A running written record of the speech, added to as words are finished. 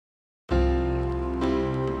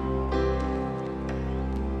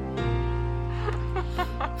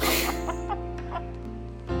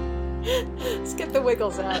Get the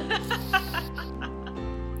wiggles out.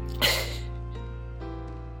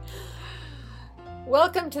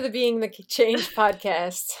 Welcome to the Being the Change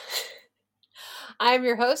podcast. I'm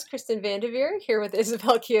your host, Kristen Vanderveer, here with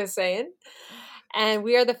Isabel Kiosayan, and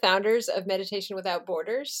we are the founders of Meditation Without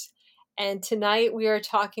Borders. And tonight we are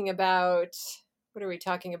talking about, what are we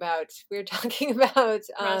talking about? We're talking about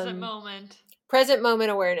present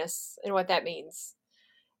moment awareness and what that means.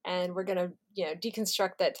 And we're going to,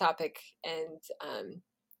 deconstruct that topic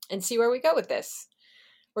and see where we go with this.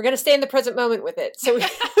 We're going to stay in the present moment with it. So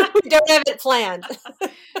we don't have it planned.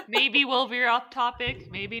 Maybe we'll veer off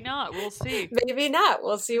topic. Maybe not. We'll see. Maybe not.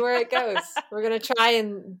 We'll see where it goes. We're going to try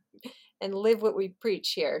and live what we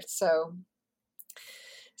preach here. So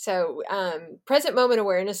present moment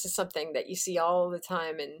awareness is something that you see all the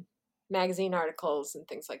time in magazine articles and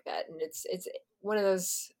things like that. And it's one of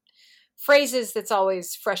those phrases that's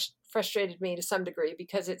always frustrated me to some degree,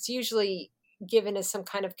 because it's usually given as some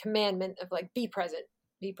kind of commandment of like, be present.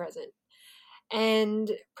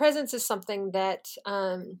 And presence is something that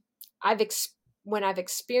when I've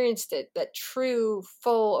experienced it, that true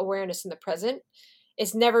full awareness in the present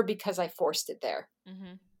is never because I forced it there.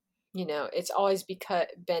 Mm-hmm. It's always because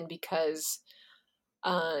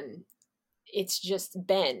it's just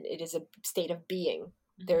been. It is a state of being.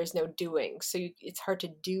 Mm-hmm. There is no doing. So it's hard to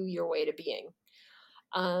do your way to being.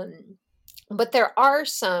 But there are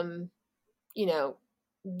some,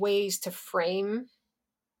 ways to frame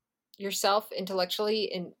yourself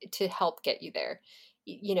intellectually and to help get you there.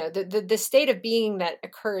 The state of being that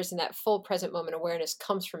occurs in that full present moment awareness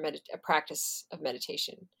comes from a practice of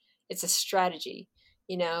meditation. It's a strategy.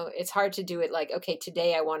 It's hard to do it like, okay,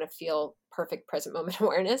 today I want to feel perfect present moment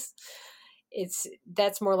awareness.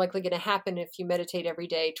 That's more likely going to happen if you meditate every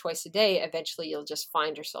day, twice a day. Eventually you'll just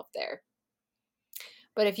find yourself there.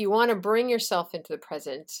 But if you want to bring yourself into the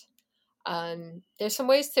present, there's some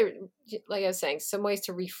ways to, like I was saying, some ways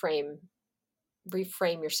to reframe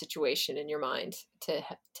your situation in your mind to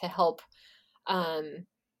help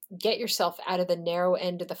get yourself out of the narrow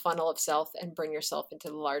end of the funnel of self and bring yourself into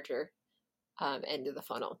the larger end of the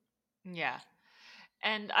funnel. Yeah.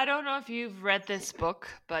 And I don't know if you've read this book,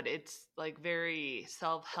 but it's like very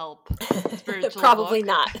self-help spiritual Probably book.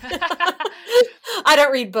 Not. I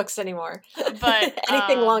don't read books anymore. But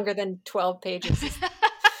anything longer than 12 pages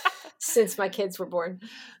since my kids were born.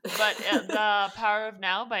 But The Power of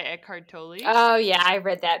Now by Eckhart Tolle. Oh yeah, I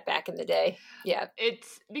read that back in the day. Yeah.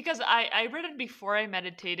 It's because I read it before I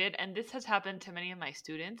meditated, and this has happened to many of my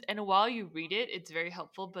students. And while you read it, it's very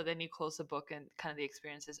helpful, but then you close the book and kind of the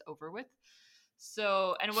experience is over with.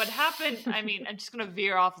 So, and what happened, I mean, I'm just going to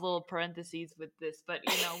veer off little parentheses with this, but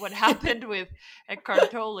what happened with Eckhart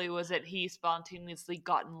Tolle was that he spontaneously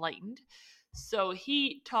got enlightened. So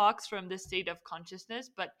he talks from this state of consciousness,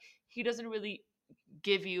 but he doesn't really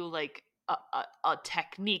give you like a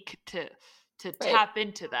technique to tap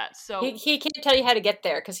into that. So he can't tell you how to get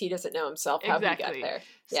there because he doesn't know himself how exactly. he got there.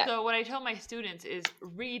 Yeah. So what I tell my students is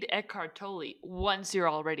read Eckhart Tolle once you're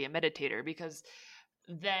already a meditator, because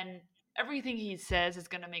then everything he says is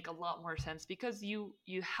going to make a lot more sense because you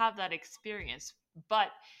have that experience. But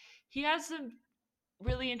he has some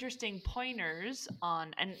really interesting pointers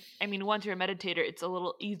on, and I mean, once you're a meditator, it's a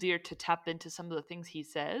little easier to tap into some of the things he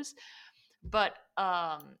says, but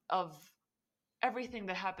of everything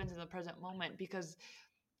that happens in the present moment, because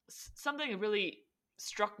something really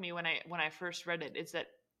struck me when I first read it is that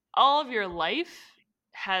all of your life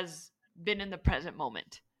has been in the present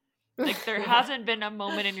moment. Like there hasn't been a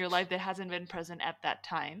moment in your life that hasn't been present at that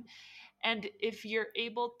time. And if you're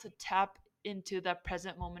able to tap into that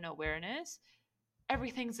present moment awareness,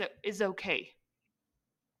 everything is okay.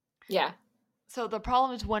 Yeah. So the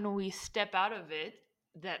problem is when we step out of it,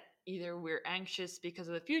 that either we're anxious because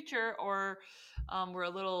of the future, or we're a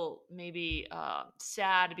little maybe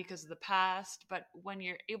sad because of the past. But when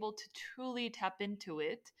you're able to truly tap into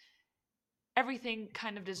it, everything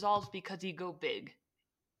kind of dissolves because you go big.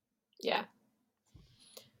 Yeah.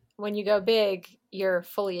 When you go big, you're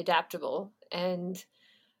fully adaptable. And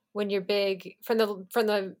when you're big, from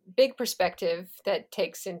the big perspective that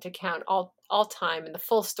takes into account all time and the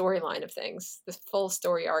full storyline of things, the full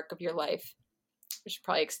story arc of your life, which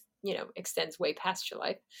probably extends way past your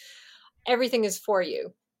life, everything is for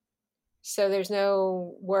you. So there's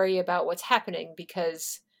no worry about what's happening,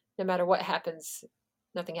 because no matter what happens,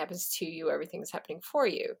 nothing happens to you, everything's happening for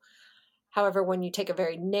you. However, when you take a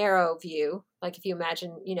very narrow view, like if you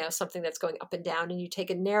imagine, something that's going up and down, and you take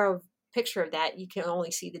a narrow picture of that, you can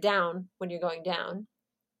only see the down when you're going down.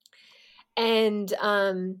 And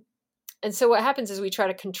so what happens is we try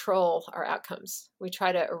to control our outcomes. We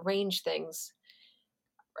try to arrange things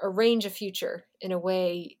arrange a future in a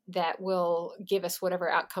way that will give us whatever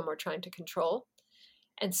outcome we're trying to control.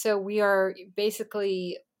 And so we are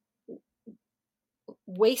basically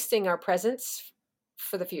wasting our presence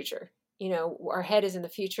for the future. You know, our head is in the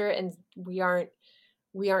future and we aren't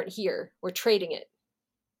here. We're trading it.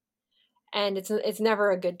 And it's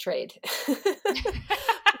never a good trade.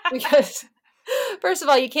 Because first of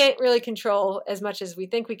all, you can't really control as much as we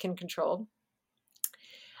think we can control.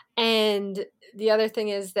 And the other thing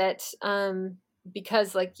is that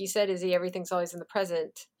because, like you said, Izzy, everything's always in the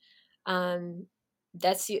present.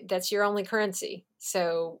 That's your only currency.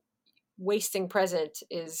 So wasting present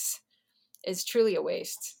is truly a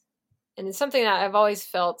waste. And it's something that I've always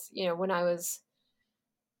felt, you know, when I was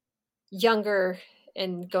younger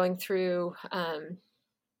and going through,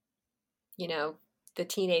 you know, the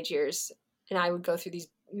teenage years, and I would go through these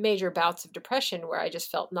major bouts of depression where I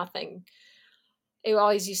just felt nothing. It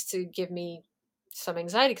always used to give me some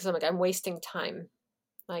anxiety because I'm like, I'm wasting time.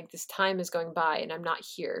 Like this time is going by and I'm not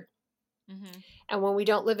here. Mm-hmm. And when we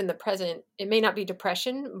don't live in the present, it may not be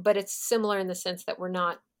depression, but it's similar in the sense that we're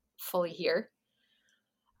not fully here.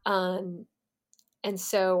 And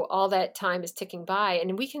so all that time is ticking by,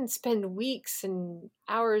 and we can spend weeks and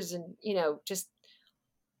hours and, you know, just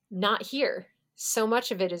not here. So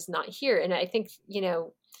much of it is not here. And I think, you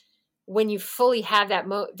know, when you fully have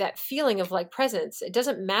that feeling of like presence, it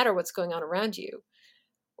doesn't matter what's going on around you.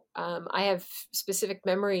 I have specific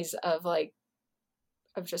memories of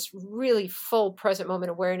just really full present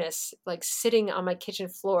moment awareness, like sitting on my kitchen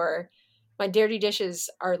floor. My dirty dishes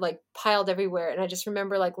are like piled everywhere. And I just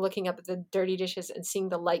remember like looking up at the dirty dishes and seeing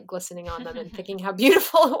the light glistening on them and thinking how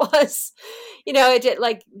beautiful it was. You know, it did,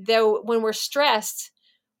 like, though when we're stressed,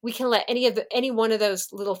 we can let any one of those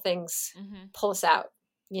little things pull us out.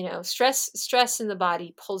 You know, stress in the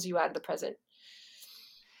body pulls you out of the present.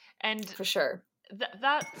 And for sure.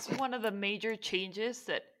 That's one of the major changes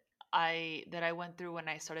that I went through when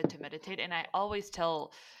I started to meditate. And I always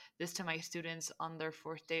tell this to my students on their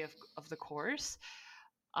fourth day of the course,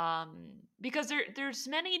 because there's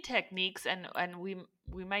many techniques, and we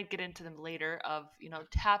might get into them later, of, you know,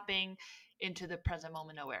 tapping into the present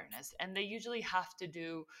moment awareness, and they usually have to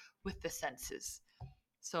do with the senses.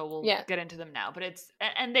 So we'll get into them now, but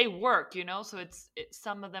and they work, you know. So it's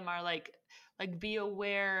some of them are like be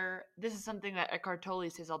aware. This is something that Eckhart Tolle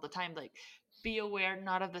says all the time, like be aware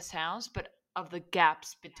not of the sounds but of the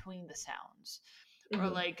gaps between the sounds. Or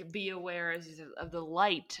like be aware, as you said, of the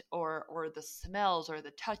light or the smells or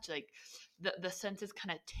the touch. Like the senses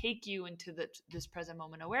kind of take you into this present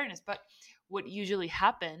moment awareness. But what usually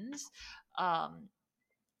happens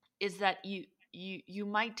is that you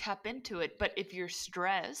might tap into it, but if you're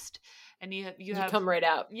stressed and you come right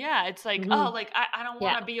out. Yeah, it's like, oh, like I don't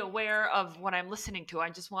want to be aware of what I'm listening to.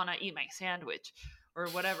 I just want to eat my sandwich or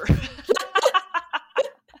whatever.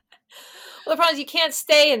 Well, the problem is you can't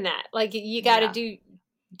stay in that. Like you got to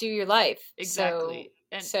do your life. Exactly.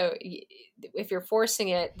 So if you're forcing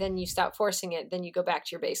it, then you stop forcing it. Then you go back to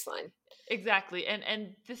your baseline. Exactly.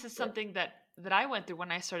 And this is something that I went through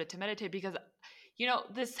when I started to meditate, because, you know,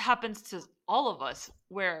 this happens to all of us,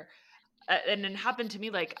 where and it happened to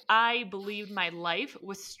me, like I believed my life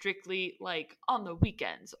was strictly like on the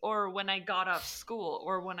weekends, or when I got off school,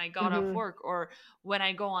 or when I got off work, or when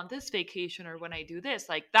I go on this vacation, or when I do this,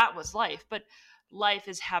 like that was life. But life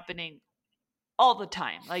is happening all the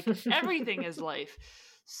time. Like everything is life.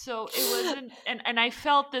 So it wasn't, and I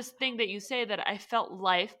felt this thing that you say, that I felt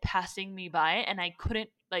life passing me by and I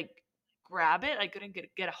couldn't like grab it. I couldn't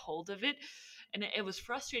get a hold of it. And it was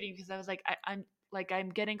frustrating because I was like, I'm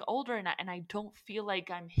getting older, and I don't feel like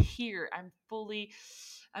I'm here.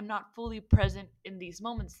 I'm not fully present in these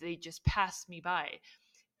moments. They just pass me by.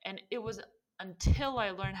 And it was until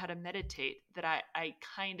I learned how to meditate that I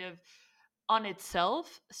kind of, on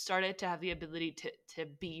itself, started to have the ability to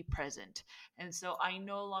be present. And so I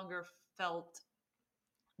no longer felt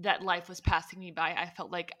that life was passing me by. I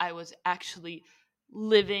felt like I was actually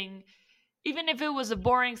living, even if it was a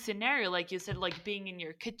boring scenario, like you said, like being in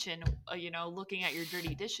your kitchen, you know, looking at your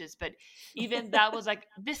dirty dishes. But even that was like,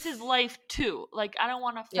 this is life too. Like I don't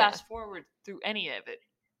want to fast forward through any of it.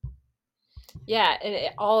 Yeah,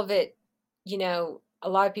 and all of it, you know, a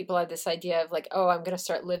lot of people have this idea of like, oh, I'm going to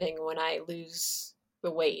start living when I lose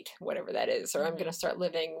the weight, whatever that is, or I'm going to start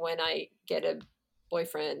living when I get a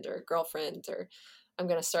boyfriend or girlfriend, or I'm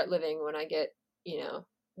going to start living when I get, you know,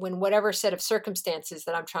 when whatever set of circumstances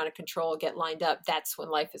that I'm trying to control get lined up, that's when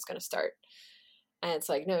life is going to start. And it's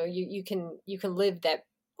like, no, you can live that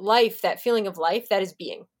life, that feeling of life, that is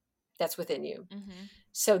being, that's within you.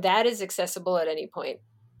 So that is accessible at any point.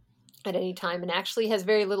 at any time, and actually has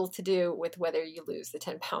very little to do with whether you lose the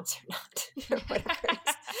 10 pounds or not, or whatever it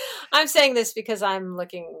is. I'm saying this because I'm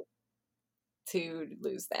looking to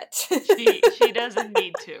lose that. She doesn't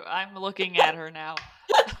need to. I'm looking at her now.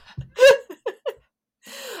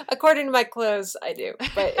 According to my clothes, I do,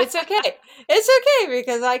 but it's okay. It's okay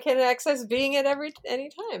because I can access being at any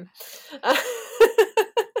time.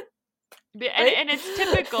 Right? And it's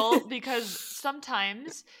typical because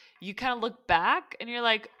sometimes you kind of look back and you're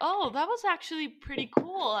like, oh, that was actually pretty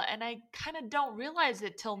cool. And I kind of don't realize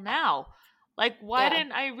it till now. Like, why Yeah.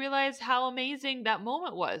 didn't I realize how amazing that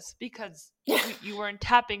moment was? Because you weren't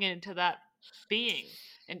tapping into that being,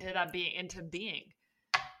 into being.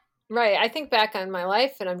 Right. I think back on my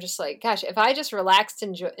life and I'm just like, gosh, if I just relaxed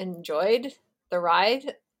and enjoyed the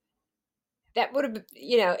ride, that would have,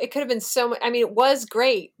 it could have been so much. I mean, it was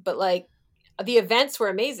great, but like the events were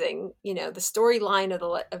amazing. The storyline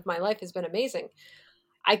of my life has been amazing.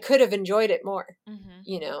 I could have enjoyed it more.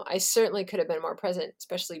 Mm-hmm. I certainly could have been more present,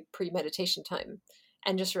 especially pre-meditation time,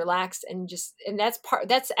 and just relaxed and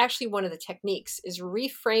that's actually one of the techniques is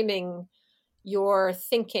reframing your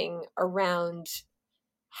thinking around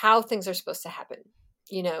how things are supposed to happen.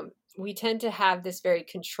 We tend to have this very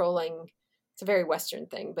controlling, it's a very Western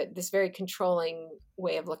thing, but this very controlling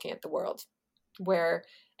way of looking at the world where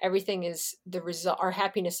everything is the result, our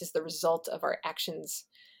happiness is the result of our actions,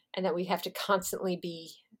 and that we have to constantly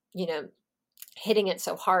be, hitting it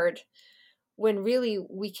so hard when really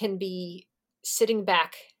we can be sitting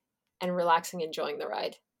back and relaxing, enjoying the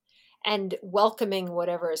ride and welcoming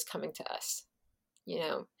whatever is coming to us.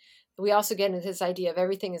 We also get into this idea of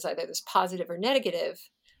everything is either this positive or negative.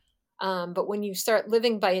 But when you start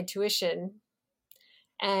living by intuition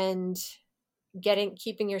and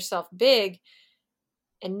keeping yourself big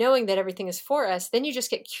and knowing that everything is for us, then you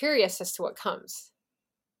just get curious as to what comes.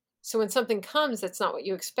 So when something comes that's not what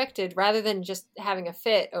you expected, rather than just having a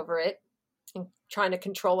fit over it and trying to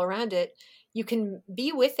control around it, you can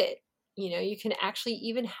be with it. You can actually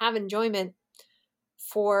even have enjoyment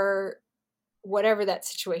for whatever that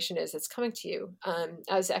situation is that's coming to you. I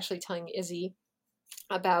was actually telling Izzy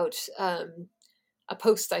about a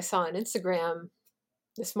post I saw on Instagram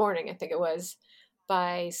this morning, I think it was,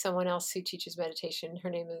 by someone else who teaches meditation.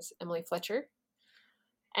 Her name is Emily Fletcher.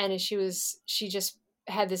 And she just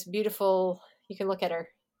had this beautiful, you can look at her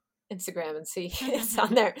Instagram and see it's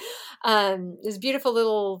on there. This beautiful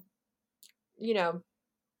little,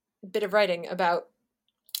 bit of writing about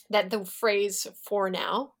that the phrase "for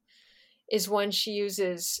now" is one she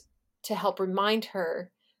uses to help remind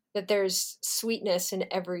her that there's sweetness in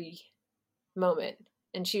every moment.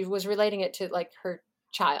 And she was relating it to like her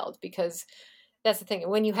child, because that's the thing.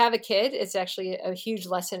 When you have a kid, it's actually a huge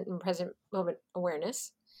lesson in present moment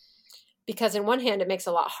awareness. Because in one hand, it makes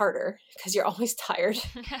it a lot harder because you're always tired.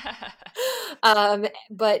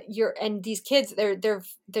 But these kids,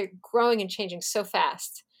 they're growing and changing so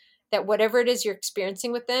fast that whatever it is you're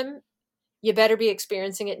experiencing with them, you better be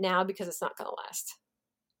experiencing it now because it's not going to last.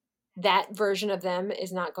 That version of them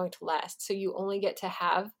is not going to last. So you only get to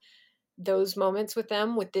have those moments with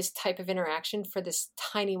them with this type of interaction for this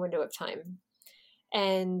tiny window of time.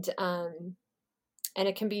 And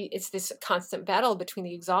it's this constant battle between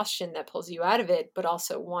the exhaustion that pulls you out of it, but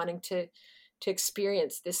also wanting to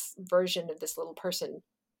experience this version of this little person.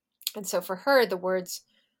 And so for her, the words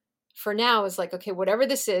 "for now" is like, okay, whatever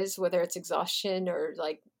this is, whether it's exhaustion or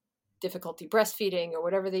like difficulty breastfeeding or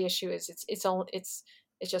whatever the issue is, it's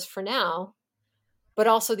just for now. But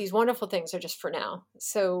also these wonderful things are just for now.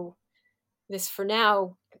 So this "for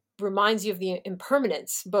now" reminds you of the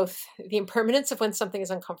impermanence, both the impermanence of when something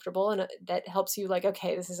is uncomfortable, and that helps you like,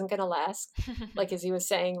 okay, this isn't going to last. Like, as he was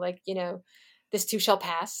saying, like, this too shall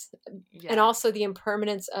pass. Yeah. And also the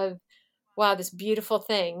impermanence of, wow, this beautiful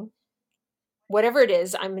thing, whatever it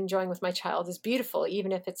is I'm enjoying with my child, is beautiful,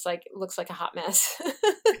 even if it's like, it looks like a hot mess.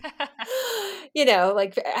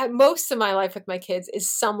 Like most of my life with my kids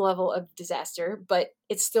is some level of disaster, but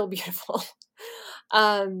it's still beautiful.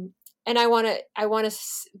 And I want to,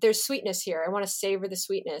 there's sweetness here. I want to savor the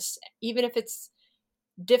sweetness. Even if it's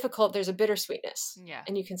difficult, there's a bittersweetness. Yeah.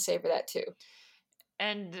 And you can savor that too.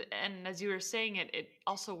 And as you were saying it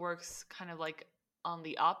also works kind of like on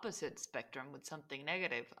the opposite spectrum with something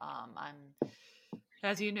negative. I'm,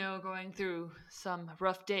 as you know, going through some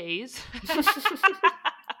rough days.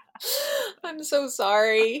 I'm so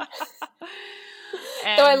sorry.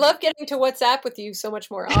 Though I love getting to WhatsApp with you so much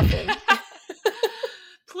more often.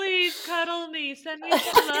 Please cuddle me. Send me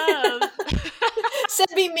some love.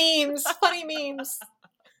 Send me memes. Funny memes.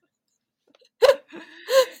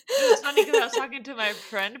 was funny because I was talking to my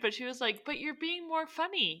friend, but she was like, "But you're being more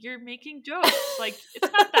funny. You're making jokes. Like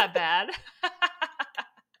it's not that bad."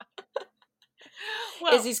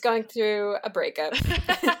 Well, Izzy's going through a breakup.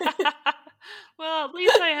 well, at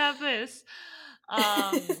least I have this.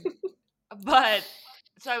 But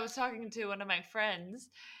so I was talking to one of my friends,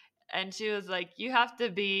 and she was like, "You have to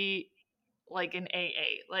be like an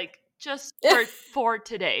AA, like just for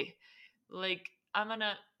today. Like I'm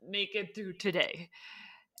gonna make it through today."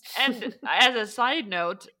 And as a side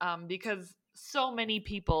note, because so many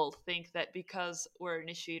people think that because we're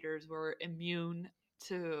initiators, we're immune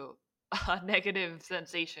to negative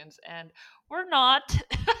sensations, and we're not.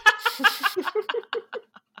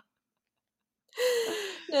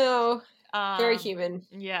 No, very human.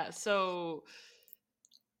 Yeah. So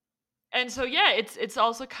yeah, it's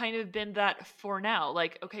also kind of been that for now.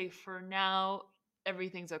 Like, okay, for now,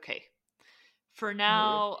 everything's okay. For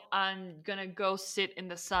now, I'm gonna go sit in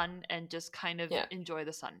the sun and just kind of enjoy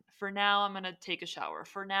the sun. For now, I'm gonna take a shower.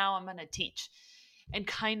 For now, I'm gonna teach, and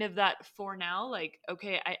kind of that for now, like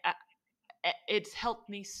okay, I it's helped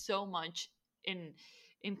me so much in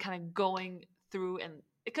kind of going through, and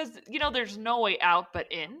because there's no way out but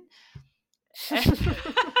in.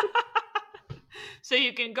 So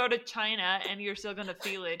you can go to China and you're still gonna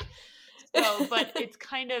feel it. So, but it's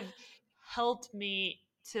kind of helped me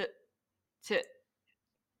to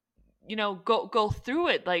go through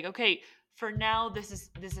it. Like, okay, for now this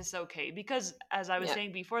is okay, because as I was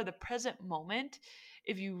saying before, the present moment,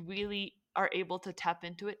 if you really are able to tap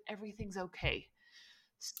into it, everything's okay.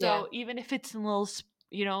 So even if it's a little,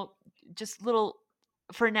 just little,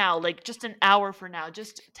 for now, like just an hour, for now,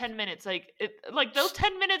 just 10 minutes, like those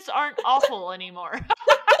 10 minutes aren't awful anymore.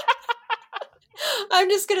 I'm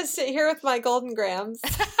just gonna sit here with my golden grams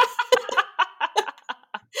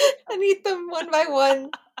and eat them one by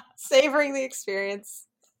one, savoring the experience.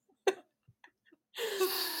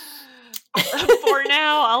 For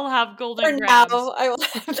now, I'll have golden grams. Now, I will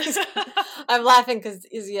have these. I'm laughing because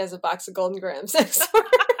Izzy has a box of golden grams next door.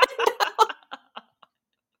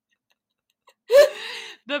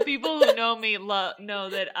 The people who know me know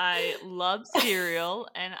that I love cereal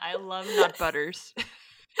and I love nut butters.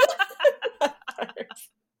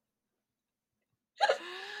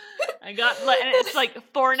 And it's like,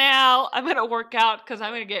 for now, I'm gonna work out because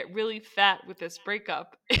I'm gonna get really fat with this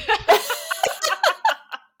breakup.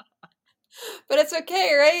 But it's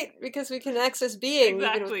okay, right? Because we can access being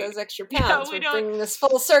even with those extra pounds. We're bringing this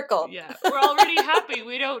full circle. Yeah, we're already happy.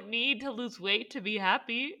 We don't need to lose weight to be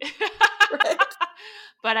happy. Right.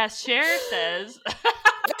 But as Cher says...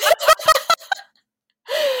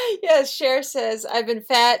 Yes, Cher says, I've been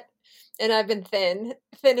fat and I've been thin.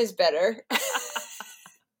 Thin is better.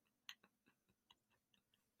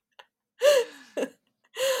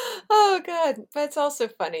 Oh, God. But it's also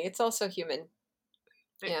funny. It's also human.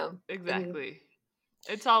 Yeah. Exactly.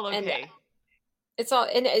 It's all okay.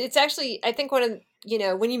 And it's actually, I think when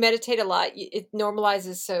you meditate a lot, it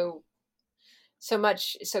normalizes so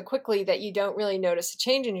much so quickly that you don't really notice a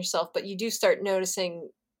change in yourself, but you do start noticing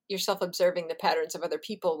yourself observing the patterns of other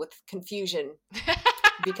people with confusion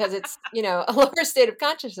because it's, a lower state of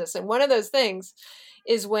consciousness. And one of those things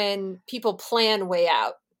is when people plan way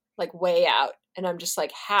out. And I'm just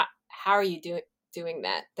like, how are you doing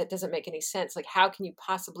that? That doesn't make any sense. Like, how can you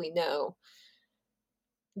possibly know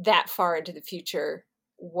that far into the future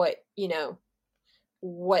what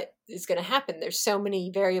is going to happen? There's so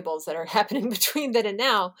many variables that are happening between then and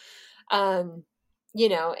now. And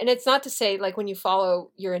it's not to say, like, when you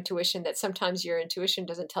follow your intuition, that sometimes your intuition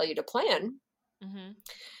doesn't tell you to plan. Mm-hmm.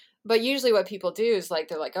 But usually what people do is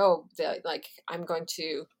they're like, I'm going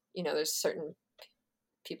to, there's certain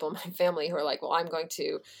people in my family who are like, well, I'm going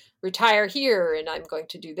to retire here and I'm going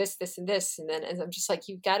to do this, this, and this. And I'm just like,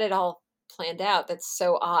 you've got it all planned out. That's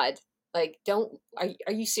so odd. Like,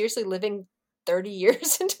 are you seriously living 30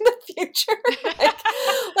 years into the future?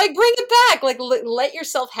 like bring it back. Like, let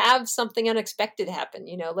yourself have something unexpected happen,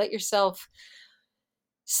 let yourself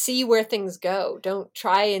see where things go. Don't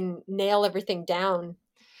try and nail everything down.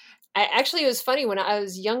 It was funny when I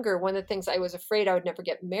was younger. One of the things I was afraid I would never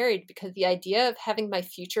get married because the idea of having my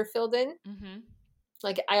future filled in,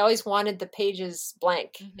 like I always wanted the pages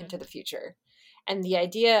blank into the future. And the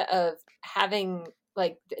idea of having,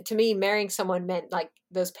 like, to me, marrying someone meant like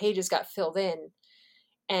those pages got filled in.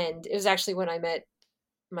 And it was actually when I met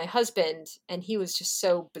my husband, and he was just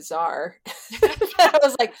so bizarre. I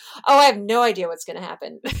was like, oh, I have no idea what's going to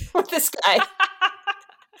happen with this guy.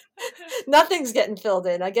 Nothing's getting filled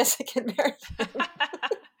in. I guess I can marry him.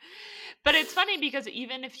 But it's funny because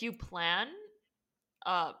even if you plan,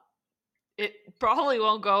 it probably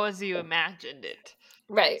won't go as you imagined it.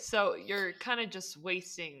 Right. So you're kind of just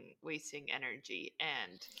wasting energy,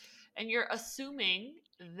 and you're assuming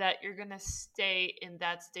that you're going to stay in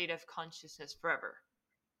that state of consciousness forever.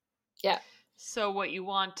 Yeah. So what you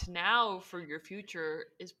want now for your future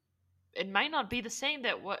is, it might not be the same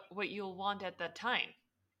that what you'll want at that time.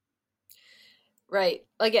 Right.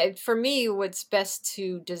 Like for me, what's best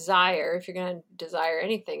to desire, if you're going to desire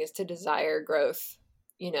anything, is to desire growth.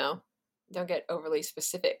 You know, don't get overly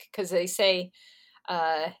specific, because they say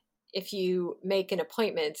if you make an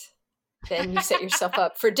appointment, then you set yourself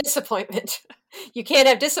up for disappointment. You can't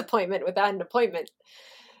have disappointment without an appointment.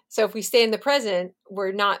 So if we stay in the present,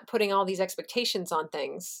 we're not putting all these expectations on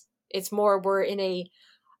things. It's more we're in a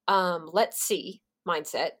let's see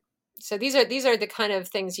mindset. So these are the kind of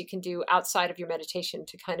things you can do outside of your meditation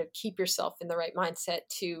to kind of keep yourself in the right mindset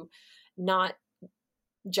to not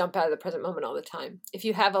jump out of the present moment all the time. If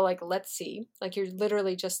you have a let's see, like you're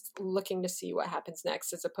literally just looking to see what happens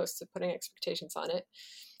next as opposed to putting expectations on it.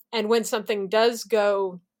 And when something does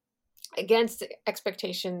go against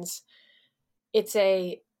expectations, it's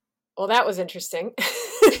well, that was interesting.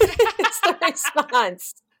 It's the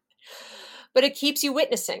response. But it keeps you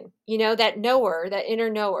witnessing. You know, that knower, that inner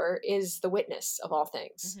knower is the witness of all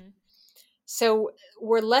things. Mm-hmm. So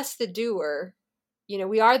we're less the doer. You know,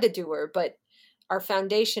 we are the doer, but our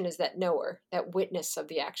foundation is that knower, that witness of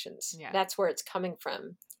the actions. Yeah. That's where it's coming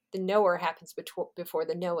from. The knower happens before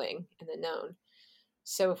the knowing and the known.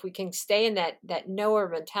 So if we can stay in that knower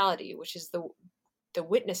mentality, which is the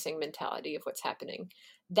witnessing mentality of what's happening,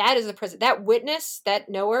 that is the present. That witness, that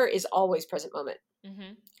knower is always present moment.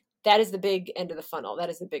 Mm-hmm. That is the big end of the funnel. That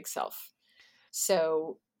is the big self.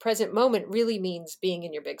 So present moment really means being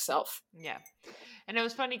in your big self. Yeah. And it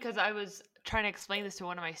was funny because I was trying to explain this to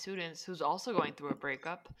one of my students who's also going through a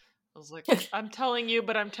breakup. I was like, I'm telling you,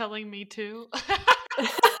 but I'm telling me too.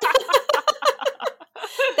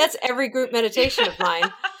 That's every group meditation of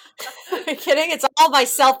mine. Are you kidding? It's all my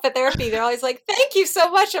self-therapy. They're always like, thank you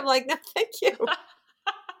so much. I'm like, no, thank you.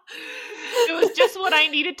 It was just what I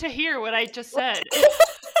needed to hear, what I just said.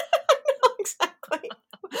 Exactly.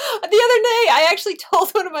 The other day, I actually told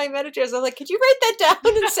one of my meditators, I was like, could you write that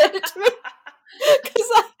down and send it to me? Because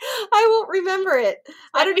I won't remember it.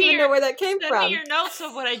 I don't even know where that came from. Send me your notes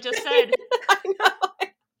of what I just said. I know.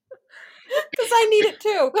 Because I need it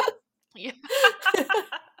too. Yeah.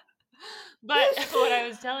 But what I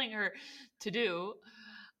was telling her to do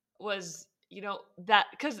was, you know, that,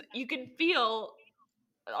 because you can feel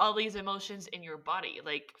all these emotions in your body.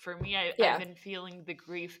 Like for me, I've been feeling the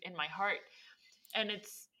grief in my heart. And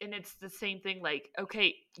it's the same thing. Like,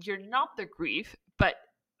 okay, you're not the grief, but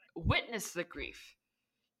witness the grief.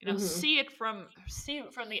 You know, mm-hmm. see it from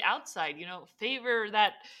the outside. You know, favor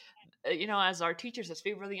that. You know, as our teacher says,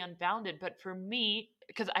 favor the unbounded. But for me,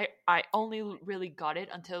 because I only really got it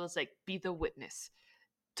until it was like, be the witness.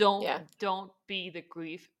 Don't be the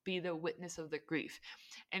grief. Be the witness of the grief.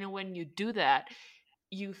 And when you do that,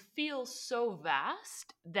 you feel so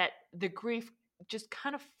vast that the grief just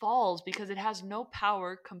kind of falls because it has no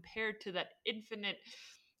power compared to that infinite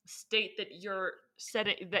state that you're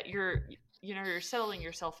settling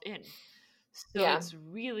yourself in. So it's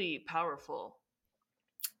really powerful.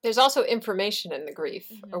 There's also information in the grief,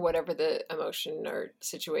 mm-hmm. or whatever the emotion or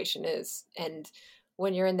situation is. And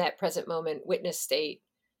when you're in that present moment witness state,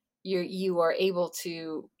 you are able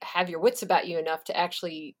to have your wits about you enough to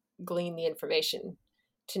actually glean the information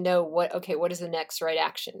to know what is the next right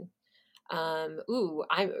action.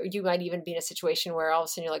 You might even be in a situation where all of a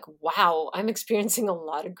sudden you're like, wow, I'm experiencing a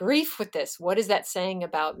lot of grief with this. What is that saying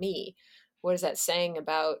about me? What is that saying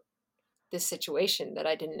about this situation that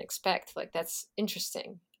I didn't expect? Like, that's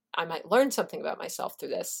interesting. I might learn something about myself through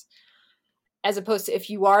this. As opposed to if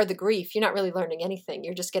you are the grief, you're not really learning anything.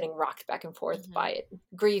 You're just getting rocked back and forth mm-hmm. by it.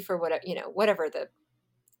 Grief or whatever, whatever the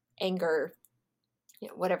anger,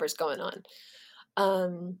 whatever's going on.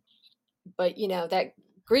 But that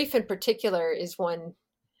grief in particular is one,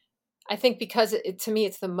 I think, because to me,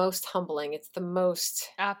 it's the most humbling. It's the most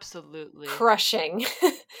absolutely crushing.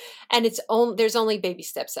 And there's only baby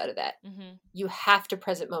steps out of that. Mm-hmm. You have to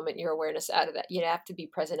present moment your awareness out of that. You have to be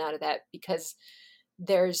present out of that, because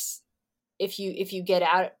if you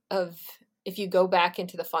go back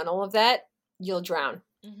into the funnel of that, you'll drown.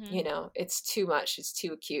 Mm-hmm. It's too much. It's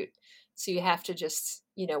too acute. So you have to just,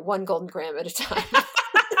 1 golden gram at a time.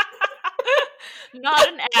 Not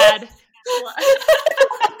an ad.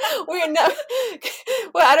 We're not.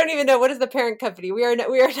 Well, I don't even know, what is the parent company. We are not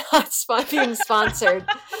being sponsored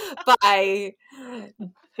by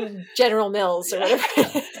General Mills or whatever.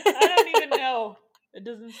 I don't even know. It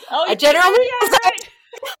doesn't. Oh, General Mills. Yeah, right.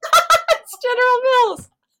 It's General Mills.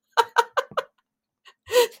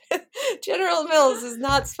 General Mills is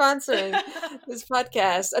not sponsoring this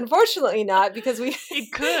podcast. Unfortunately not, because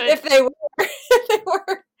It could. if they were,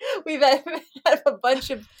 we've had a bunch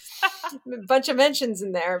of mentions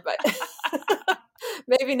in there, but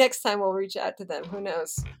maybe next time we'll reach out to them. Who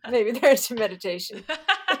knows? Maybe they're into meditation.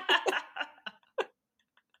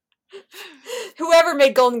 Whoever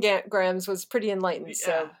made Golden Grams was pretty enlightened.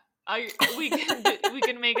 So we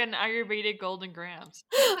can make an Ayurvedic Golden Grams.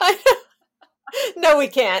 No, we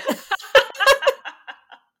can't.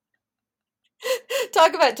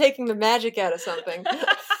 Talk about taking the magic out of something.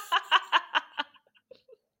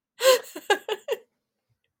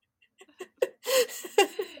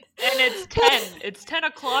 And it's 10. It's 10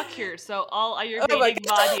 o'clock here, so all Ayurvedic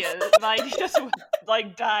Vadias would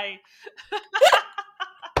like die.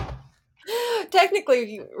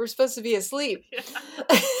 Technically, we're supposed to be asleep. Yeah.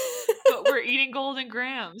 But we're eating Golden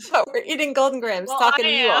Grams. We're eating Golden Grams, well, talking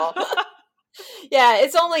to you all. Yeah,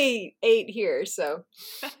 it's only 8 here, so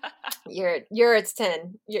you're it's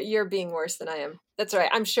 10. You're being worse than I am. That's right.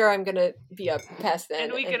 I'm sure I'm gonna be up past then.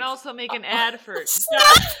 And we can also make an ad for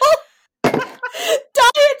Snapple.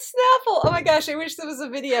 Diet Snapple. Oh my gosh, I wish there was a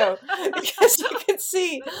video because you can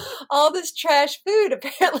see all this trash food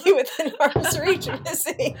apparently within arm's reach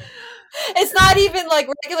missing. It's not even like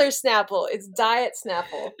regular Snapple. It's Diet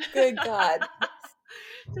Snapple. Good God.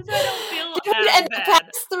 I don't feel and the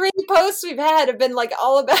past 3 posts we've had have been like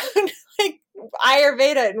all about like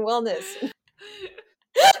Ayurveda and wellness.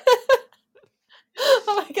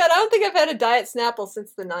 Oh my God, I don't think I've had a Diet Snapple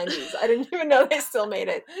since the 90s. I didn't even know they still made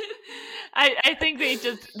it. I think they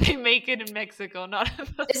make it in Mexico, not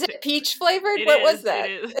Is it peach flavored? What was that?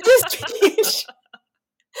 It is peach.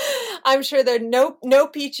 I'm sure there no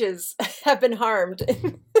peaches have been harmed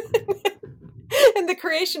in the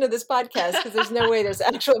creation of this podcast, because there's no way there's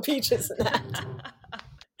actual peaches in that.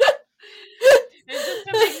 And just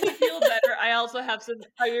to make me feel better, I also have some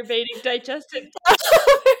Ayurvedic digestive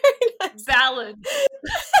balance.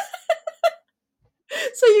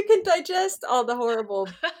 So you can digest all the horrible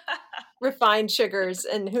refined sugars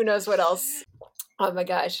and who knows what else. Oh my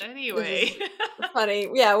gosh. Anyway. Funny.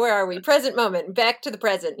 Yeah, where are we? Present moment. Back to the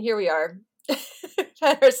present. Here we are.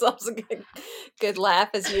 Had ourselves a good laugh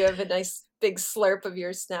as you have a nice big slurp of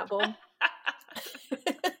your Snapple.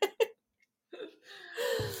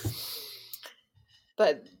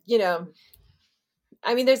 But,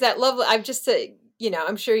 I mean, there's that lovely, I'm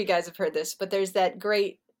sure you guys have heard this, but there's that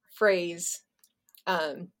great phrase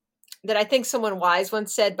that I think someone wise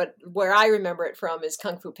once said, but where I remember it from is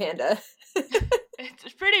Kung Fu Panda.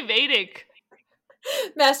 It's pretty Vedic.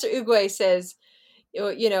 Master Oogway says,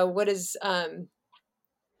 what is, the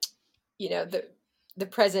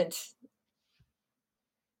present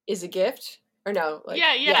is a gift. Or no,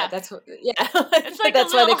 yeah, that's what, yeah. It's like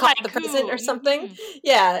that's why they call it the haiku. present or something. Mm-hmm.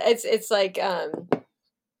 Yeah, it's like, oh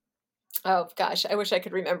gosh, I wish I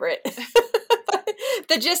could remember it.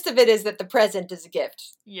 The gist of it is that the present is a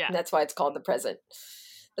gift. Yeah, and that's why it's called the present.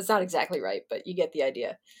 That's not exactly right, but you get the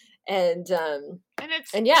idea. And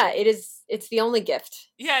it's the only gift.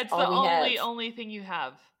 Yeah, it's the only thing you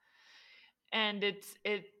have. And it's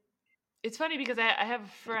funny because I have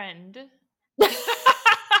a friend.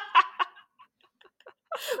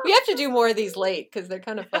 We have to do more of these late because they're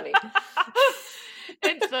kind of funny.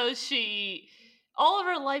 And so all of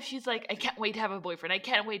her life, she's like, I can't wait to have a boyfriend. I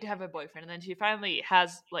can't wait to have a boyfriend. And then she finally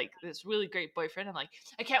has like this really great boyfriend. I'm like,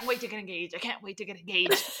 I can't wait to get engaged. I can't wait to get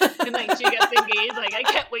engaged. And like she gets engaged, like I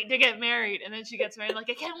can't wait to get married. And then she gets married, like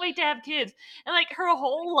I can't wait to have kids. And like her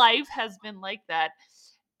whole life has been like that.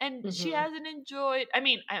 And she hasn't enjoyed. I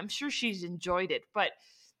mean, I'm sure she's enjoyed it, but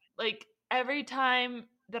like every time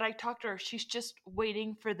that I talk to her, she's just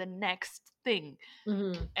waiting for the next thing.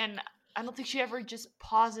 Mm-hmm. And I don't think she ever just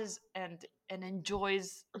pauses and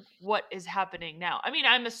enjoys what is happening now. I mean,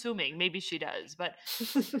 I'm assuming maybe she does, but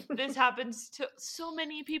this happens to so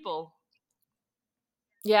many people.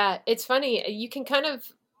 Yeah, it's funny. You can kind of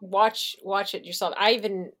watch it yourself. I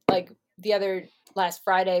even last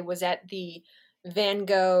Friday was at the Van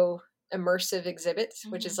Gogh immersive exhibits,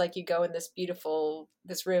 which is like you go in this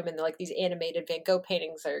room and like these animated Van Gogh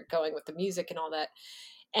paintings are going with the music and all that.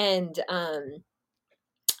 And I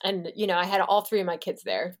had all 3 of my kids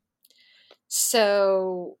there.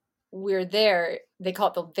 So we're there. They call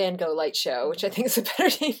it the Van Gogh Light Show, which I think is a better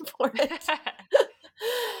name for it.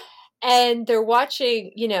 And they're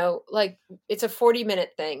watching, like it's a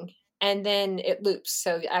 40-minute thing. And then it loops.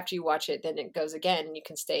 So after you watch it, then it goes again and you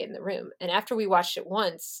can stay in the room. And after we watched it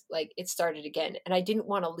once, like it started again. And I didn't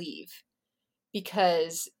want to leave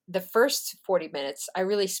because the first 40 minutes, I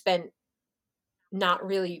really spent not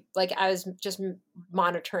really, like I was just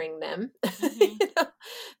monitoring them.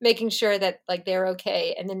 making sure that like they're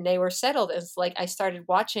okay. And then they were settled. It's like I started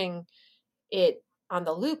watching it on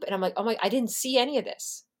the loop and I'm like, oh my, I didn't see any of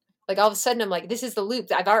this. Like all of a sudden I'm like, this is the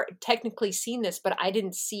loop. I've already technically seen this, but I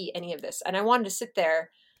didn't see any of this. And I wanted to sit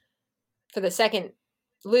there for the second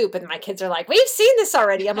loop and my kids are like, we've seen this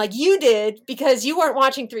already. I'm like, you did because you weren't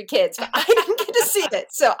watching Three Kids, but I didn't get to see it.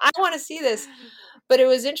 So I want to see this. But it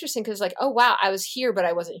was interesting because like, oh wow, I was here, but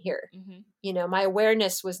I wasn't here. You know, my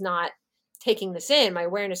awareness was not taking this in. My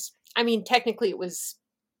awareness, I mean, technically it was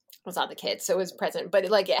on the kids, so it was present, but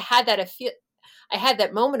it had that I had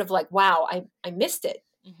that moment of like, wow, I missed it.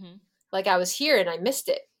 Like I was here and I missed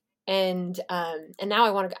it. And now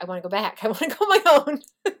I want to go back. I want to go my own.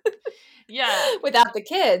 Yeah. Without the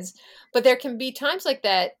kids. But there can be times like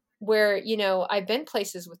that where, you know, I've been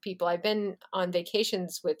places with people. I've been on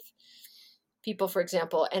vacations with people, for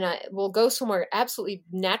example, and I will go somewhere absolutely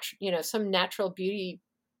natural, you know, some natural beauty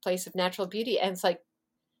place of natural beauty. And it's like,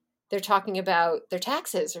 they're talking about their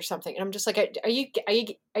taxes or something. And I'm just like, are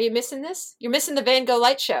you missing this? You're missing the Van Gogh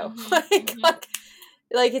light show.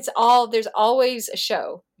 Like it's all, there's always a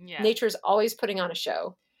show. Yeah. Nature's always putting on a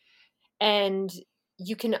show. And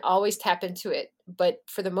you can always tap into it. But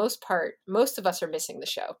for the most part, most of us are missing the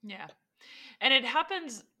show. Yeah. And it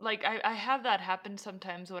happens, like I have that happen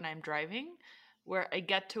sometimes when I'm driving, where I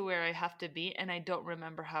get to where I have to be and I don't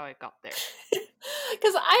remember how I got there.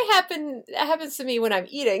 Because it happens to me when I'm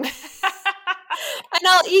eating. And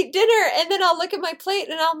I'll eat dinner and then I'll look at my plate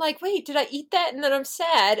and I'm like, wait, did I eat that? And then I'm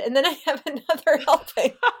sad. And then I have another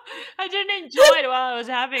helping. I didn't enjoy it while I was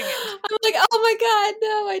having it. I'm like, oh my God,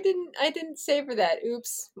 no, I didn't savor that.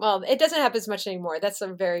 Oops. Well, it doesn't happen as much anymore. That's a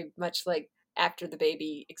very much like after the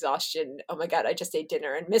baby exhaustion. Oh my God, I just ate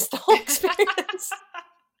dinner and missed the whole experience.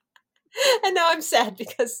 And now I'm sad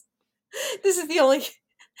because this is the only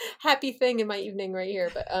happy thing in my evening right here.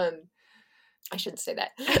 But I shouldn't say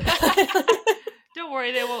that. Don't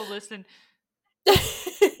worry, they won't listen.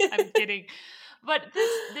 I'm kidding. But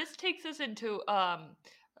this takes us into a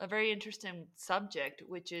very interesting subject,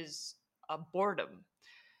 which is boredom.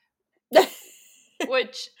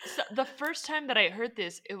 Which the first time that I heard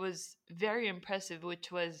this, it was very impressive,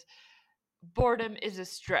 which was boredom is a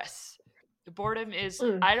stress. Boredom is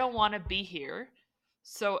I don't want to be here.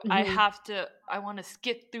 So I want to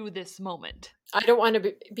skip through this moment. I don't want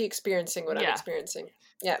to be experiencing what I'm experiencing.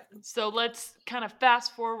 Yeah. So let's kind of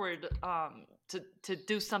fast forward to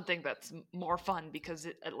do something that's more fun because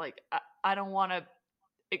I don't want to.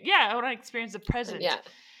 I want to experience the present. Yeah.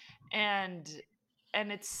 And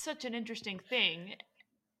it's such an interesting thing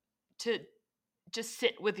to just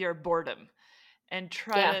sit with your boredom and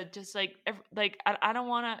try to just I don't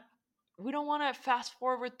want to. We don't want to fast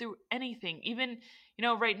forward through anything. Even, you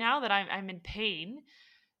know, right now that I'm in pain.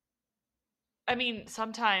 I mean,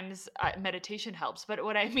 sometimes meditation helps, but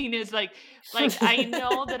what I mean is like I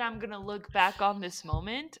know that I'm going to look back on this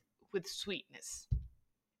moment with sweetness.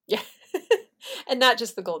 Yeah. And not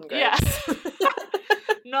just the Golden Grapes. Yeah.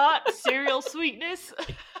 Not cereal sweetness.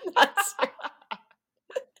 Not cereal.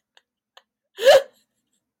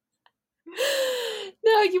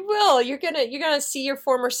 No, you will. You're gonna see your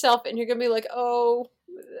former self, and you're gonna be like, "Oh,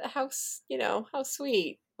 how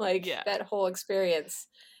sweet!" Like that whole experience.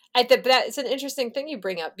 It's an interesting thing you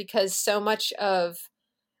bring up because so much of,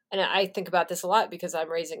 and I think about this a lot because I'm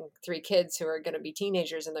raising 3 kids who are going to be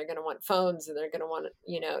teenagers and they're going to want phones and they're going to want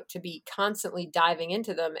to be constantly diving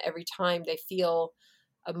into them every time they feel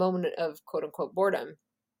a moment of quote unquote boredom.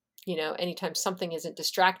 You know, anytime something isn't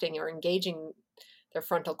distracting or engaging their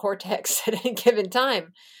frontal cortex at any given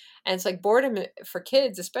time. And it's like boredom for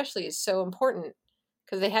kids especially is so important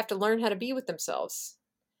because they have to learn how to be with themselves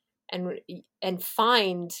and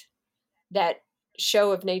find that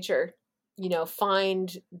show of nature, you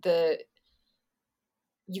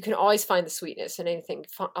can always find the sweetness in anything,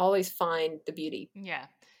 always find the beauty. Yeah.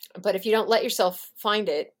 But if you don't let yourself find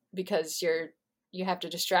it because you have to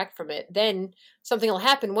distract from it, then something will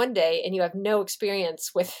happen one day and you have no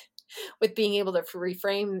experience with being able to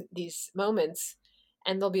reframe these moments,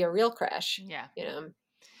 and there'll be a real crash. Yeah.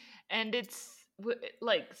 And it's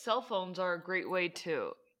like cell phones are a great way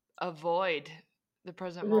to avoid the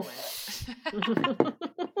present moment.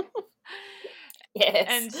 Yes.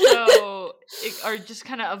 And so or just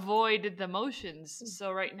kind of avoid the emotions.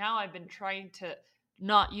 So right now I've been trying to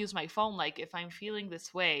not use my phone. Like if I'm feeling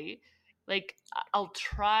this way, like I'll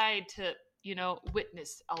try to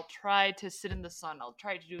witness. I'll try to sit in the sun. I'll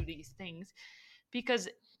try to do these things because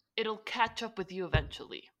it'll catch up with you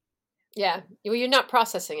eventually. Yeah. Well, you're not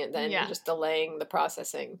processing it then. Yeah. You're just delaying the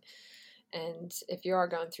processing. And if you are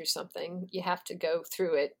going through something, you have to go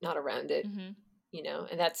through it, not around it. Mm-hmm.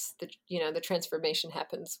 and that's the transformation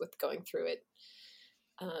happens with going through it.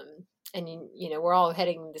 And we're all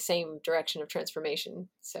heading the same direction of transformation.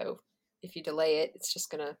 So if you delay it, it's just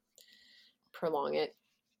going to prolong it.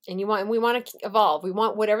 And we want to evolve. We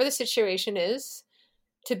want whatever the situation is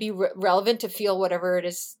to be relevant, to feel whatever it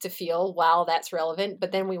is to feel while that's relevant.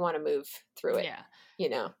 But then we want to move through it.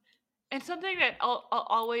 Yeah. And something that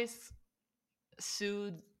always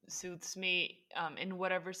soothes me in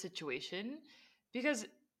whatever situation, because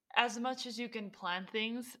as much as you can plan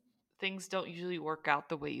things don't usually work out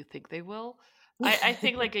the way you think they will. I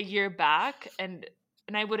think like a year back, and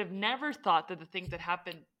I would have never thought that the things that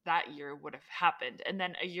happened that year would have happened, and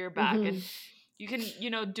then a year back, mm-hmm. and you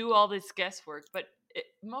can do all this guesswork, but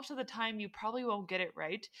most of the time you probably won't get it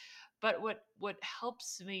right. But what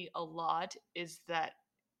helps me a lot is that,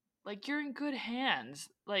 like, you're in good hands.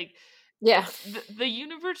 Like, yeah, the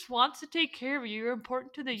universe wants to take care of you. You're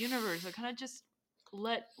important to the universe. So kind of just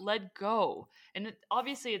let go. And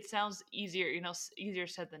obviously it sounds easier, easier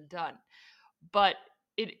said than done. But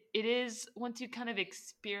it is, once you kind of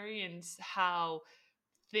experience how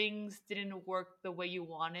things didn't work the way you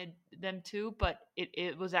wanted them to, but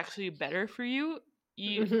it was actually better for you,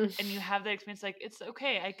 mm-hmm. and you have that experience, like, it's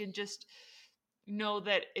okay. I can just know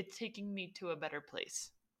that it's taking me to a better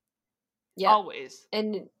place. Yeah. Always.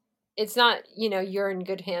 And it's not, you're in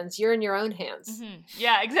good hands. You're in your own hands. Mm-hmm.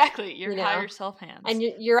 Yeah, exactly. Your higher self hands. And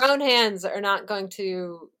your own hands are not going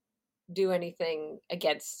to do anything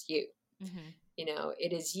against you. Mm-hmm.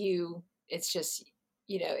 It is you. It's just,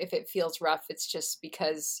 if it feels rough, it's just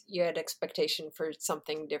because you had expectation for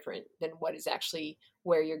something different than what is actually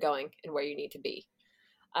where you're going and where you need to be.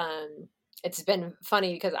 It's been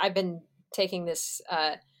funny because I've been taking this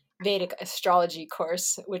Vedic astrology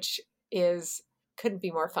course, which couldn't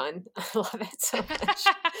be more fun. I love it so much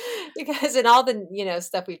because in all the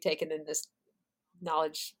stuff we've taken in this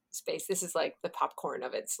knowledge space, this is like the popcorn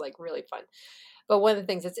of it. It's like really fun. But one of the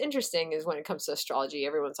things that's interesting is when it comes to astrology,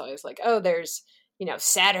 everyone's always like, oh, there's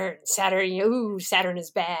Saturn, ooh, Saturn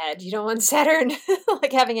is bad. You don't want Saturn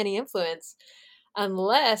like having any influence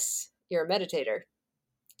unless you're a meditator.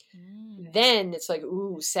 Then it's like,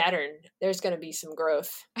 ooh, Saturn, there's going to be some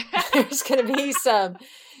growth. There's going to be some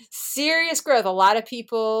serious growth. A lot of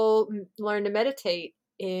people learn to meditate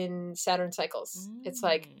in Saturn cycles. It's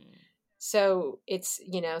like, so it's,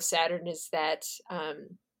 Saturn is that,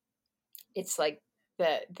 it's like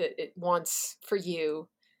it wants for you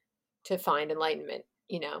to find enlightenment,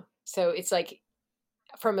 So it's like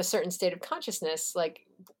from a certain state of consciousness, like,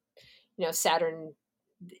 Saturn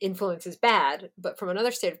influence is bad, but from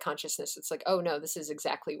another state of consciousness, it's like, oh no, this is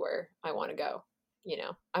exactly where I want to go.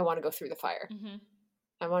 I want to go through the fire. Mm-hmm.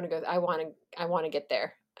 I want to get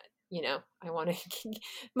there. I want to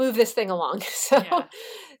move this thing along.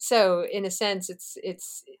 So in a sense,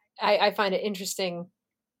 I find it interesting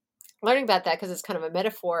learning about that, because it's kind of a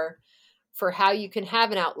metaphor for how you can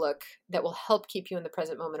have an outlook that will help keep you in the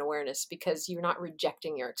present moment awareness, because you're not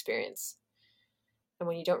rejecting your experience. And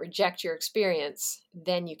when you don't reject your experience,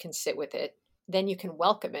 then you can sit with it. Then you can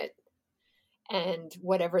welcome it, and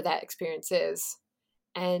whatever that experience is,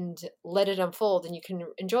 and let it unfold, and you can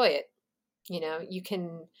enjoy it. You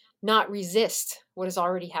can not resist what is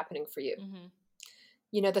already happening for you.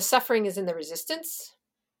 Mm-hmm. The suffering is in the resistance.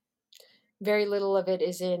 Very little of it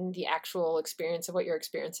is in the actual experience of what you're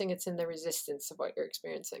experiencing. It's in the resistance of what you're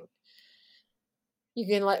experiencing. You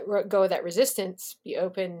can let go of that resistance, be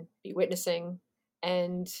open, be witnessing,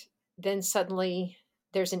 and then suddenly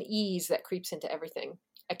there's an ease that creeps into everything,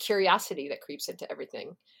 a curiosity that creeps into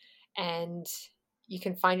everything. And you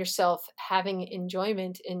can find yourself having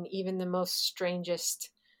enjoyment in even the most strangest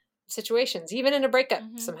situations, even in a breakup.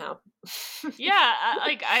 Mm-hmm. Somehow. Yeah.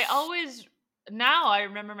 Now I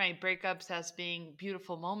remember my breakups as being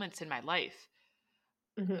beautiful moments in my life.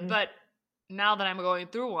 Mm-hmm. But now that I'm going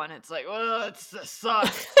through one, it's like, oh, it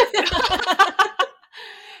sucks.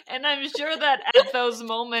 And I'm sure that at those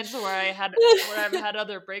moments where I've had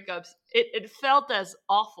other breakups, it felt as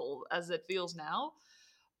awful as it feels now.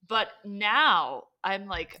 But now I'm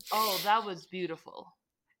like, oh, that was beautiful.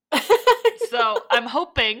 So I'm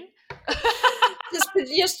hoping.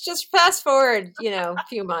 just fast forward, a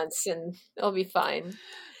few months, and it'll be fine.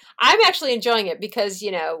 I'm actually enjoying it because,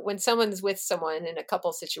 when someone's with someone in a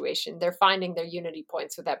couple situation, they're finding their unity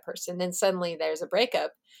points with that person. Then suddenly there's a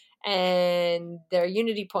breakup, and their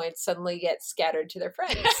unity points suddenly get scattered to their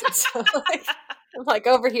friends. So I'm like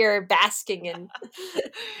over here basking and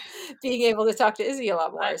being able to talk to Izzy a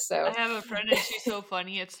lot more. I have a friend, and she's so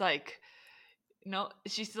funny. It's like,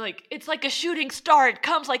 she's like, it's like a shooting star. It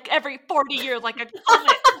comes like every 40 years, like a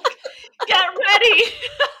comet. Get ready.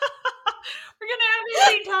 We're gonna have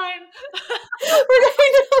easy time.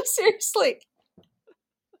 No, seriously.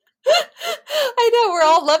 I know, we're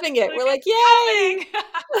all loving it. We're like, yay!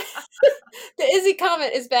 The Izzy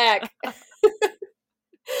comment is back.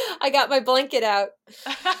 I got my blanket out.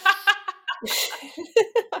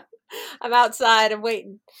 I'm outside. I'm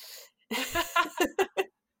waiting.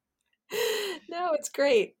 No, it's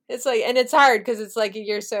great. It's like, and it's hard because it's like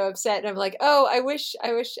you're so upset, and I'm like, oh, I wish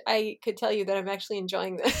I could tell you that I'm actually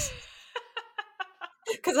enjoying this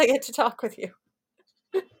because I get to talk with you.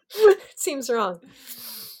 It seems wrong,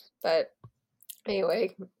 but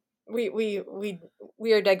anyway, we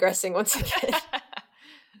are digressing once again.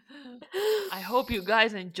 I hope you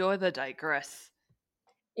guys enjoy the digress.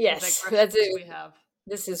 Yes, that's it. We have.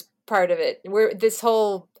 This is part of it. This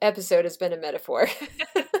whole episode has been a metaphor.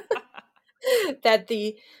 That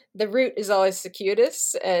the route is always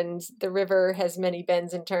circuitous and the river has many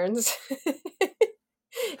bends and turns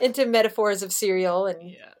into metaphors of cereal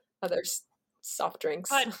and other soft drinks.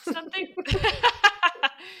 But something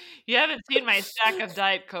you haven't seen my stack of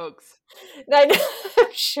Diet Cokes. I know,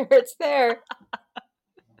 I'm sure it's there.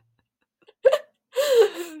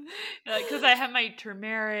 Because I have my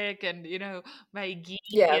turmeric and my ghee,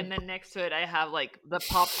 and then next to it I have like the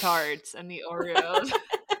Pop-Tarts and the Oreos.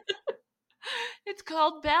 It's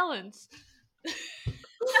called balance.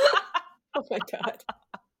 Oh my god.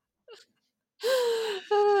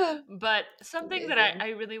 But something that I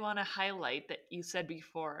really want to highlight that you said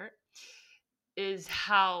before is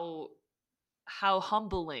how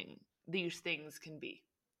humbling these things can be.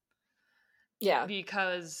 Yeah.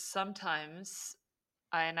 Because sometimes,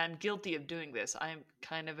 and I'm guilty of doing this, I'm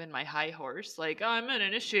kind of in my high horse, like, oh, I'm an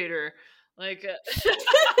initiator, like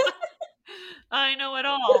I know it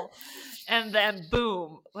all, and then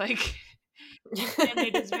boom, like, and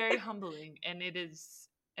it is very humbling, and it is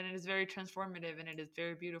very transformative, and it is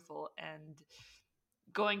very beautiful, and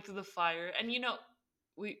going through the fire, and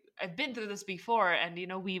I've been through this before, and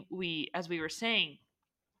we as we were saying,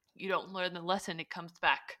 you don't learn the lesson, it comes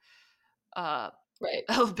back right,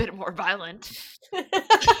 a little bit more violent.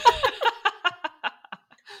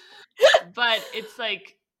 But it's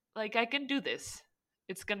like I can do this.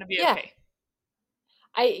 It's gonna be okay.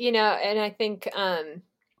 And I think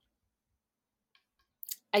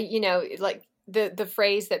like the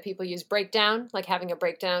phrase that people use, breakdown, like having a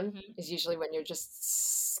breakdown, is usually when you're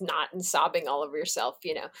just snot and sobbing all over yourself.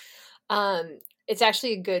 It's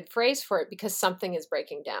actually a good phrase for it because something is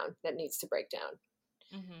breaking down that needs to break down.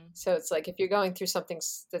 So it's like if you're going through something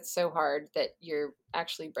that's so hard that you're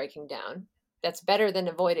actually breaking down, that's better than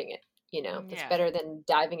avoiding it. That's better than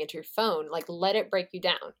diving into your phone. Like, let it break you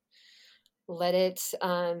down. Let it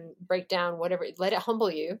break down whatever. Let it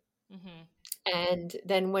humble you. And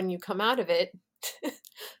then when you come out of it,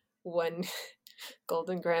 one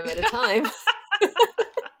golden gram at a time,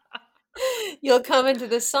 you'll come into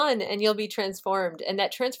the sun and you'll be transformed. And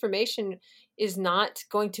that transformation is not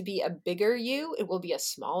going to be a bigger you. It will be a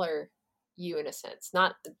smaller you, in a sense.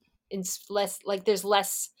 Not in less, like there's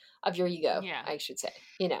less of your ego, I should say.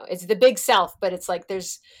 It's the big self, but it's like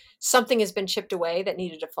there's something has been chipped away that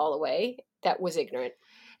needed to fall away that was ignorant.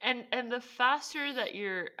 And the faster that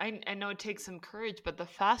I know it takes some courage, but the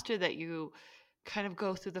faster that you kind of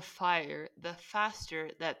go through the fire, the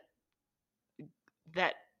faster that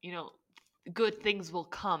good things will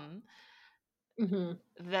come.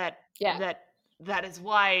 That is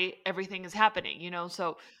why everything is happening,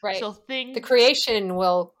 so right. So things, the creation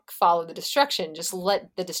will follow the destruction. Just let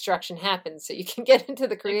the destruction happen so you can get into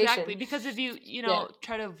the creation. Exactly, because if you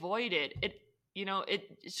try to avoid it,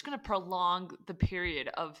 it's going to prolong the period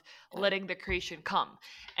of letting the creation come,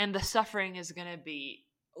 and the suffering is going to be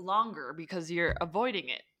longer because you're avoiding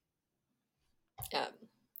it.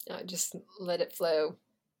 Just let it flow.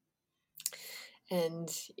 And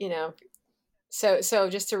so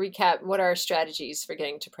just to recap, what are our strategies for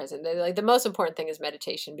getting to present? Like the most important thing is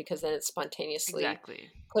meditation, because then it spontaneously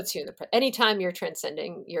puts you in the anytime you're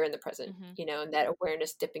transcending, you're in the present. And that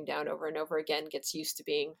awareness dipping down over and over again gets used to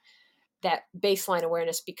being that baseline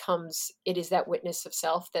awareness, becomes it is that witness of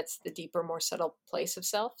self that's the deeper, more subtle place of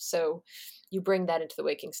self. So you bring that into the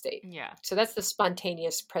waking state. So that's the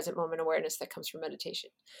spontaneous present moment awareness that comes from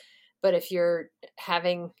meditation. But if you're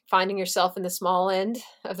finding yourself in the small end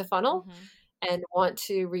of the funnel and want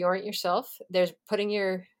to reorient yourself, there's putting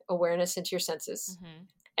your awareness into your senses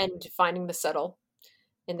and finding the subtle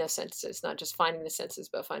in those senses, not just finding the senses,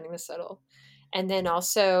 but finding the subtle. And then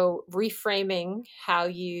also reframing how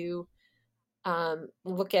you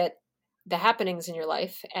look at the happenings in your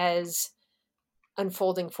life as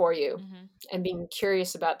unfolding for you and being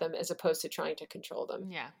curious about them as opposed to trying to control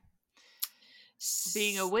them.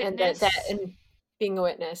 Being a And witness. that and being a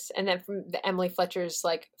witness. And then from the Emily Fletcher's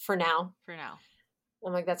like, for now. For now.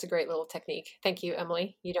 I'm like, that's a great little technique. Thank you,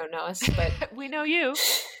 Emily. You don't know us, but we know you.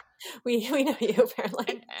 we know you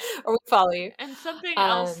apparently, or we follow you. And something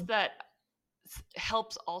else that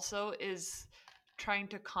helps also is trying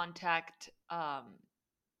to contact,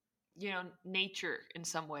 nature in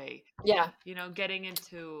some way. Yeah. Getting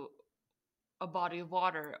into a body of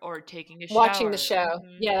water or taking a shower. Watching the show.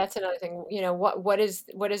 Mm-hmm. Yeah, that's another thing. What is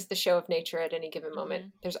the show of nature at any given moment?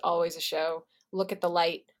 Mm-hmm. There's always a show. Look at the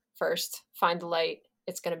light first. Find the light.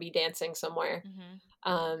 It's going to be dancing somewhere.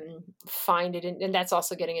 Mm-hmm. Find it, and that's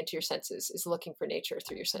also getting into your senses, is looking for nature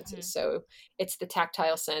through your senses. Mm-hmm. So it's the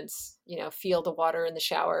tactile sense. Feel the water in the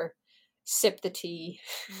shower. Sip the tea.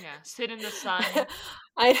 Yeah, sit in the sun.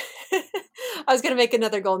 I was going to make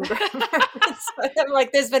another Golden Graham reference, but I'm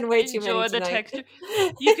like, there's been way too many tonight. Enjoy the texture.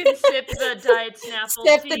 You can sip the Diet Snapple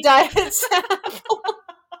Sip tea. the Diet Snapple.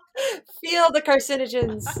 Feel the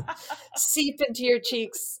carcinogens seep into your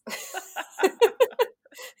cheeks.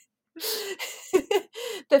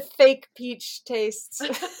 The fake peach tastes.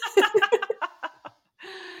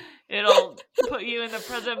 It'll put you in the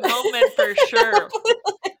present moment for sure.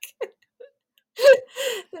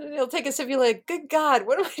 It'll take a sip. You're like, good God,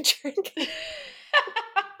 what am I drinking?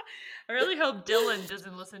 I really hope Dylan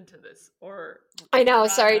doesn't listen to this. Or I know.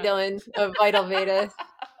 Sorry, Dylan of Vital Veda.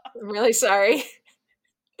 I'm really sorry.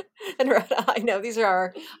 And Radha, I know these are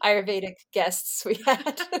our Ayurvedic guests we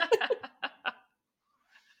had.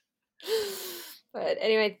 But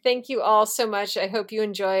anyway, thank you all so much. I hope you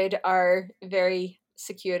enjoyed our very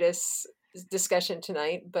circuitous discussion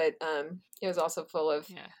tonight, but it was also full of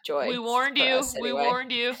joy. We warned you. Anyway. We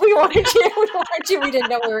warned you. We warned you. We didn't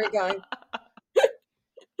know where we were going.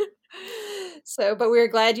 So, but we were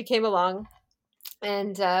glad you came along.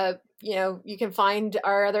 And, you can find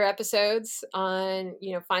our other episodes on,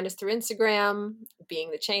 find us through Instagram. Being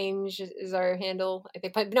the Change is our handle. I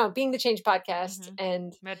think, Being the Change podcast, mm-hmm.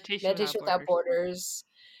 and Meditation Without Borders.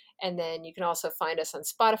 And then you can also find us on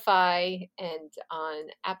Spotify and on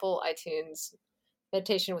Apple iTunes.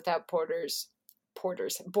 Meditation Without Borders.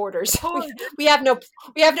 Borders. We have no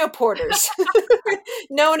porters.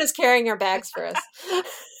 No one is carrying our bags for us.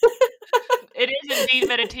 It is indeed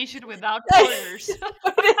meditation without borders. It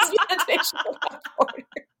is meditation without borders.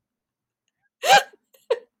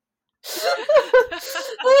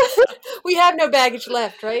 We have no baggage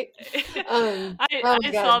left, right? I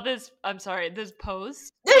saw this. I'm sorry, this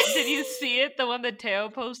post. Did you see it? The one that Teo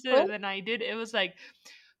posted, and then I did. It was like,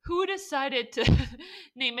 who decided to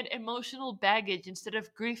name it emotional baggage instead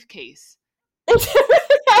of grief case? I've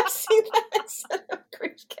seen that instead of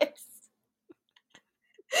grief case.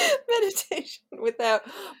 Meditation without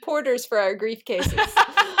porters for our grief cases.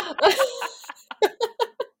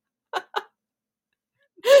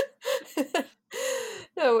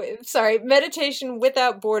 No, sorry. Meditation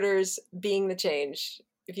Without Borders, Being the Change.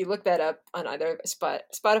 If you look that up on either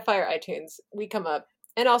Spotify or iTunes, we come up.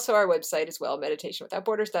 And also our website as well,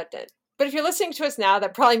 meditationwithoutborders.net. But if you're listening to us now,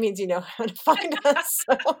 that probably means you know how to find us.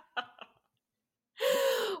 So.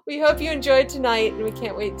 We hope you enjoyed tonight, and we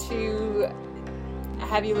can't wait to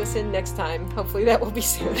have you listen next time. Hopefully that will be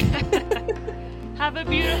soon. Have a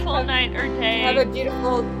beautiful night or day. Have a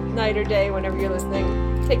beautiful night or day whenever you're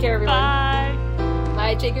listening. Take care, everyone. Bye.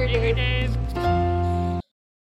 Bye. Take care, Dave.